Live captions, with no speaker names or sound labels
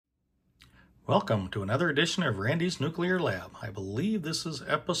Welcome to another edition of Randy's Nuclear Lab. I believe this is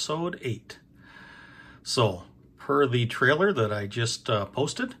episode 8. So, per the trailer that I just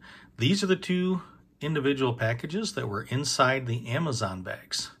posted, these are the two individual packages that were inside the Amazon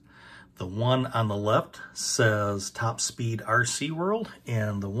bags. The one on the left says Top Speed RC World,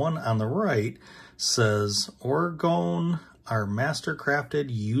 and the one on the right says Orgone are master crafted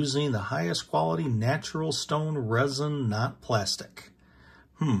using the highest quality natural stone resin, not plastic.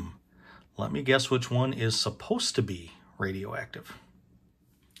 Let me guess which one is supposed to be radioactive.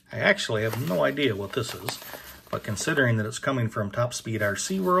 I actually have no idea what this is, but considering that it's coming from Top Speed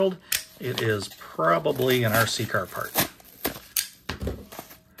RC World, it is probably an RC car part.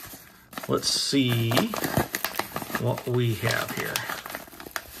 Let's see what we have here.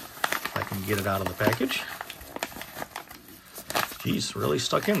 If I can get it out of the package. Geez, really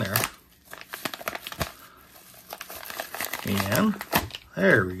stuck in there. And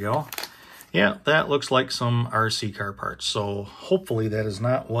there we go. Yeah, that looks like some RC car parts. So hopefully that is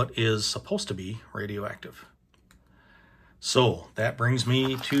not what is supposed to be radioactive. So that brings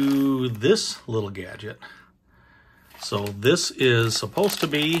me to this little gadget. So this is supposed to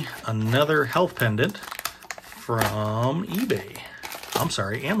be another health pendant from eBay. I'm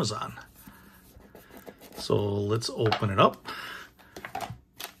sorry, Amazon. So let's open it up.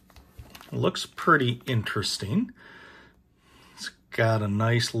 Looks pretty interesting. It's got a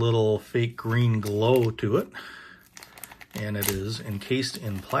nice little fake green glow to it, and it is encased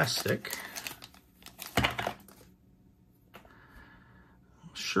in plastic.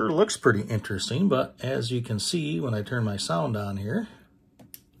 Sure looks pretty interesting, but as you can see when I turn my sound on here,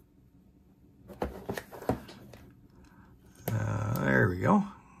 there we go.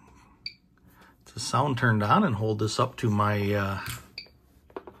 It's the sound turned on, and hold this up to my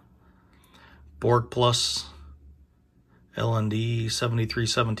Borg Plus LND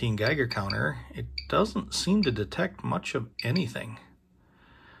 7317 Geiger counter. It doesn't seem to detect much of anything.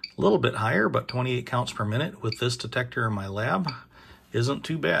 A little bit higher, but 28 counts per minute with this detector in my lab isn't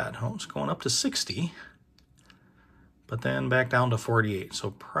too bad. Oh, it's going up to 60, but then back down to 48.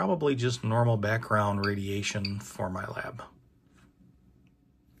 So probably just normal background radiation for my lab.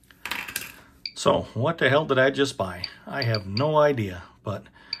 So what the hell did I just buy? I have no idea, but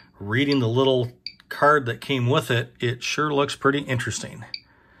reading the little card that came with it, it sure looks pretty interesting.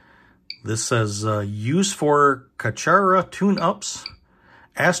 This says use for Kachara tune-ups,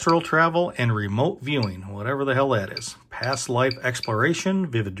 astral travel, and remote viewing, whatever the hell that is. Past life exploration,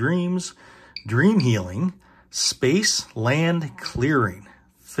 vivid dreams, dream healing, space, land clearing,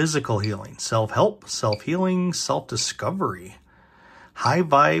 physical healing, self-help, self-healing, self-discovery, high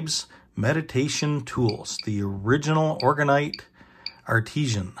vibes, meditation tools, the original Orgonite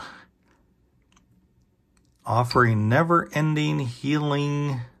artisan, offering never-ending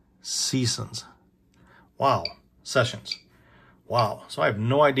healing seasons. Wow, sessions. Wow, so I have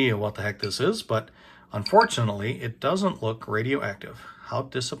no idea what the heck this is, but unfortunately, it doesn't look radioactive. How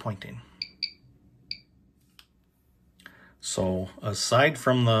disappointing. So, aside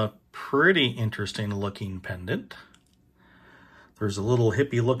from the pretty interesting looking pendant, there's a little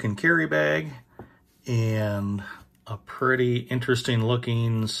hippie looking carry bag and a pretty interesting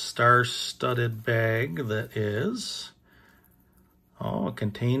looking star-studded bag that is, it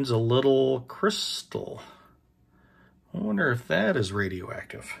contains a little crystal. I wonder if that is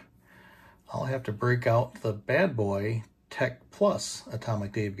radioactive. I'll have to break out the bad boy Tech Plus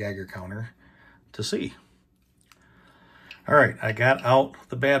Atomic Dave Geiger counter to see. All right, I got out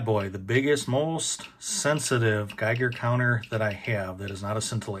the bad boy, the biggest, most sensitive Geiger counter that I have that is not a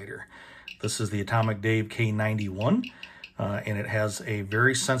scintillator. This is the Atomic Dave K91, and it has a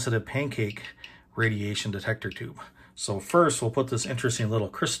very sensitive pancake radiation detector tube. So first, we'll put this interesting little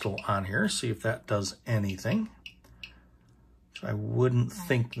crystal on here, see if that does anything. I wouldn't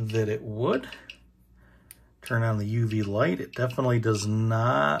think that it would. Turn on the UV light. It definitely does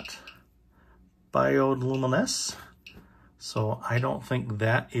not bioluminesce. So I don't think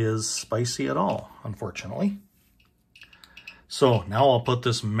that is spicy at all, unfortunately. So now I'll put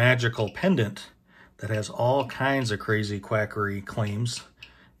this magical pendant that has all kinds of crazy quackery claims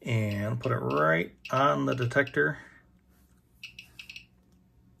and put it right on the detector.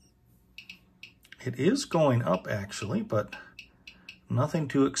 It is going up actually, but nothing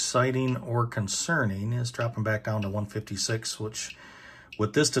too exciting or concerning. It's dropping back down to 156, which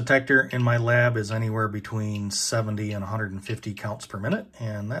with this detector in my lab is anywhere between 70 and 150 counts per minute,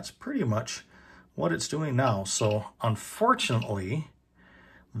 and that's pretty much what it's doing now. So unfortunately,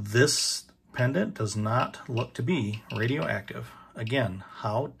 this pendant does not look to be radioactive. Again,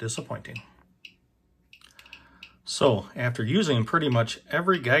 how disappointing. So after using pretty much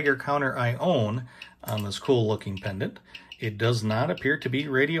every Geiger counter I own on this cool looking pendant, it does not appear to be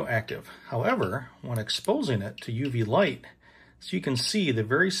radioactive. However, when exposing it to UV light, so you can see the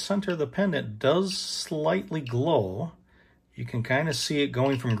very center of the pendant does slightly glow. You can kind of see it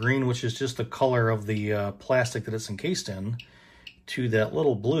going from green, which is just the color of the plastic that it's encased in, to that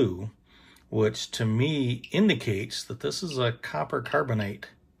little blue, which to me indicates that this is a copper carbonate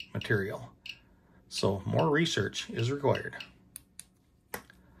material. So more research is required.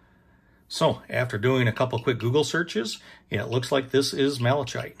 So after doing a couple quick Google searches, yeah, it looks like this is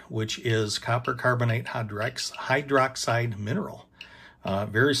malachite, which is copper carbonate hydroxide mineral.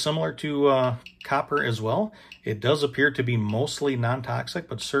 Very similar to copper as well. It does appear to be mostly non-toxic,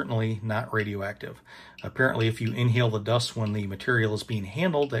 but certainly not radioactive. Apparently, if you inhale the dust when the material is being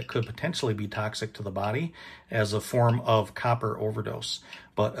handled, that could potentially be toxic to the body as a form of copper overdose.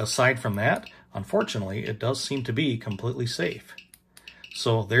 But aside from that, unfortunately, it does seem to be completely safe.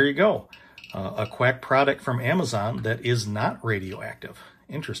 So there you go. A quack product from Amazon that is not radioactive.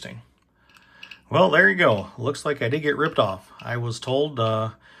 Interesting. Well, there you go. Looks like I did get ripped off. I was told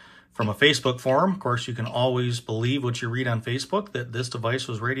from a Facebook forum, of course you can always believe what you read on Facebook, that this device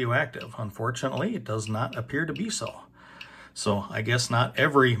was radioactive. Unfortunately, it does not appear to be so. So I guess not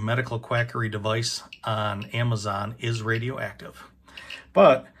every medical quackery device on Amazon is radioactive.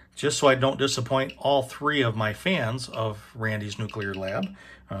 But just so I don't disappoint all three of my fans of Randy's Nuclear Lab,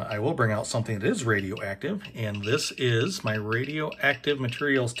 I will bring out something that is radioactive, and this is my radioactive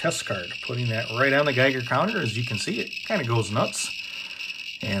materials test card. Putting that right on the Geiger counter. As you can see, it kind of goes nuts.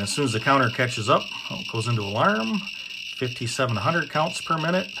 And as soon as the counter catches up, it goes into alarm. 5,700 counts per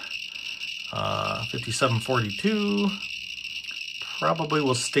minute. 5,742. Probably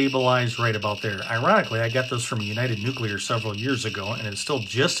will stabilize right about there. Ironically, I got this from United Nuclear several years ago, and it's still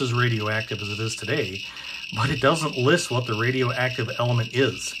just as radioactive as it is today, but it doesn't list what the radioactive element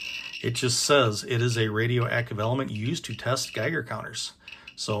is. It just says it is a radioactive element used to test Geiger counters.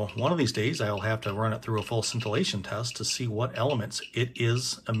 So one of these days, I'll have to run it through a full scintillation test to see what elements it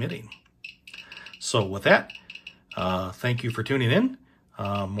is emitting. So with that, thank you for tuning in.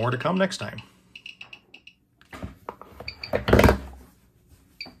 More to come next time.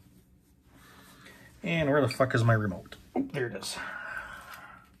 And where the fuck is my remote? Oh, there it is.